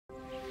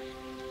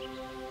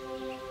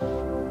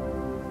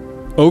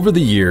Over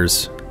the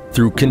years,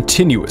 through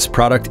continuous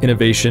product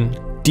innovation,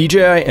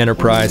 DJI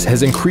Enterprise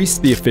has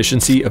increased the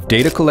efficiency of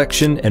data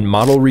collection and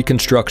model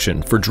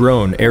reconstruction for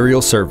drone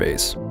aerial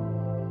surveys.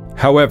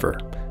 However,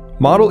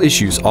 model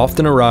issues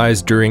often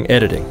arise during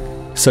editing,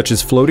 such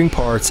as floating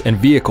parts and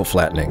vehicle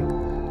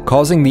flattening,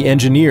 causing the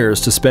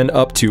engineers to spend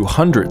up to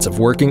hundreds of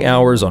working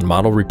hours on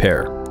model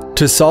repair.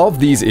 To solve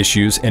these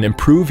issues and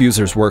improve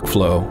users'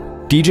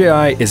 workflow,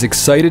 DJI is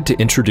excited to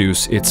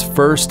introduce its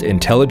first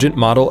intelligent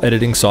model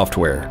editing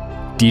software,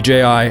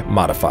 DJI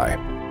Modify.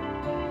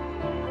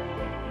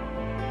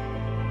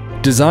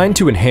 Designed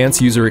to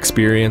enhance user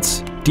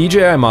experience,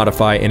 DJI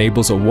Modify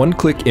enables a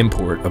one-click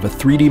import of a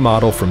 3D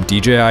model from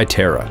DJI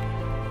Terra,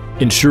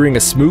 ensuring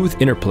a smooth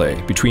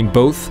interplay between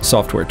both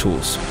software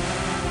tools.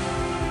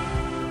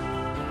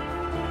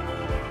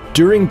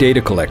 During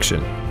data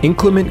collection,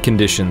 inclement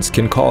conditions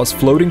can cause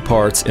floating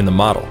parts in the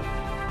model.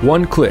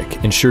 One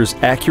click ensures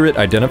accurate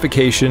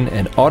identification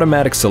and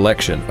automatic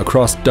selection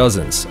across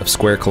dozens of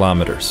square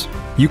kilometers.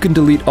 You can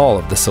delete all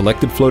of the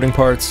selected floating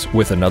parts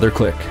with another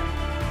click.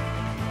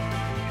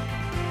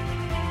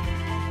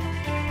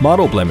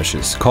 Model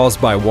blemishes caused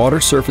by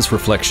water surface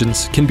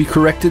reflections can be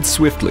corrected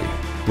swiftly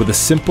with a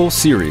simple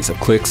series of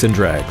clicks and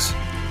drags.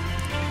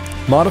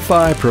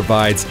 Modify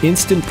provides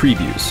instant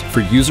previews for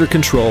user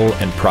control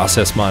and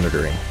process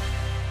monitoring.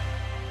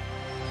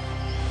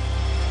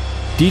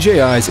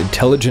 DJI's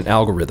intelligent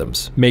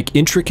algorithms make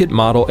intricate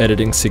model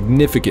editing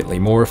significantly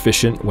more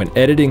efficient when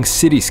editing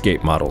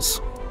cityscape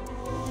models.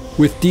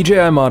 With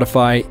DJI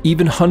Modify,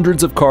 even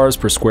hundreds of cars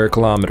per square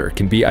kilometer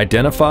can be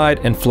identified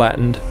and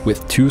flattened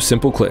with 2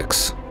 simple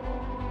clicks.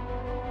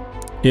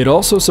 It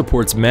also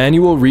supports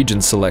manual region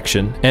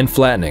selection and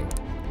flattening.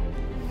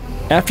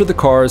 After the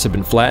cars have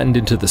been flattened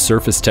into the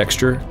surface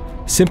texture,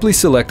 simply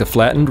select a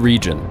flattened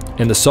region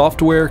and the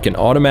software can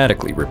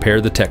automatically repair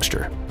the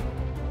texture.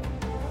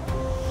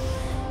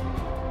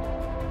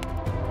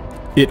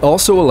 It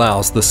also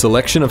allows the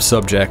selection of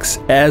subjects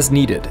as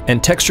needed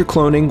and texture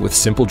cloning with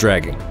simple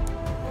dragging.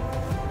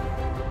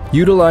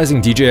 Utilizing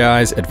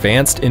DJI's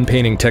advanced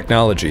in-painting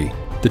technology,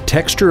 the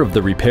texture of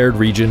the repaired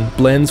region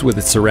blends with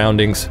its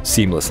surroundings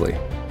seamlessly.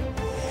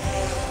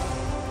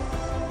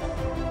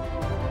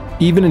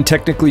 Even in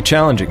technically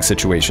challenging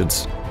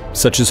situations,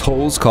 such as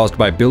holes caused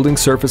by building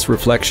surface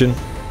reflection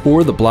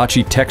or the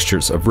blotchy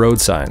textures of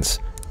road signs,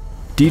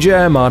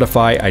 DJI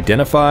Modify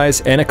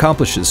identifies and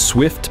accomplishes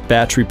swift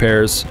batch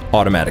repairs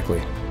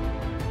automatically.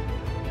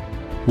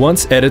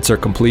 Once edits are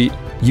complete,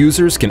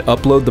 users can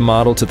upload the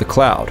model to the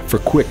cloud for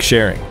quick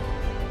sharing.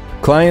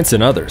 Clients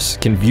and others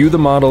can view the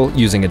model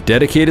using a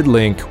dedicated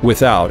link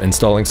without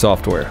installing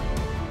software.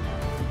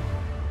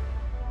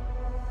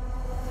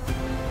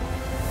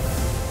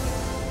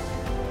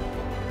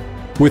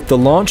 With the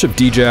launch of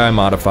DJI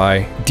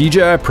Modify,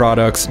 DJI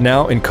products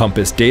now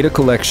encompass data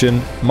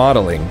collection,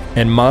 modeling,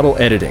 and model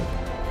editing,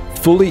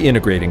 fully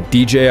integrating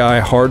DJI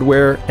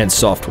hardware and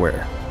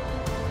software.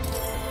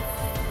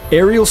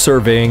 Aerial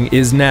surveying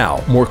is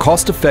now more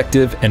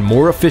cost-effective and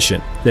more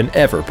efficient than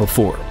ever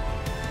before.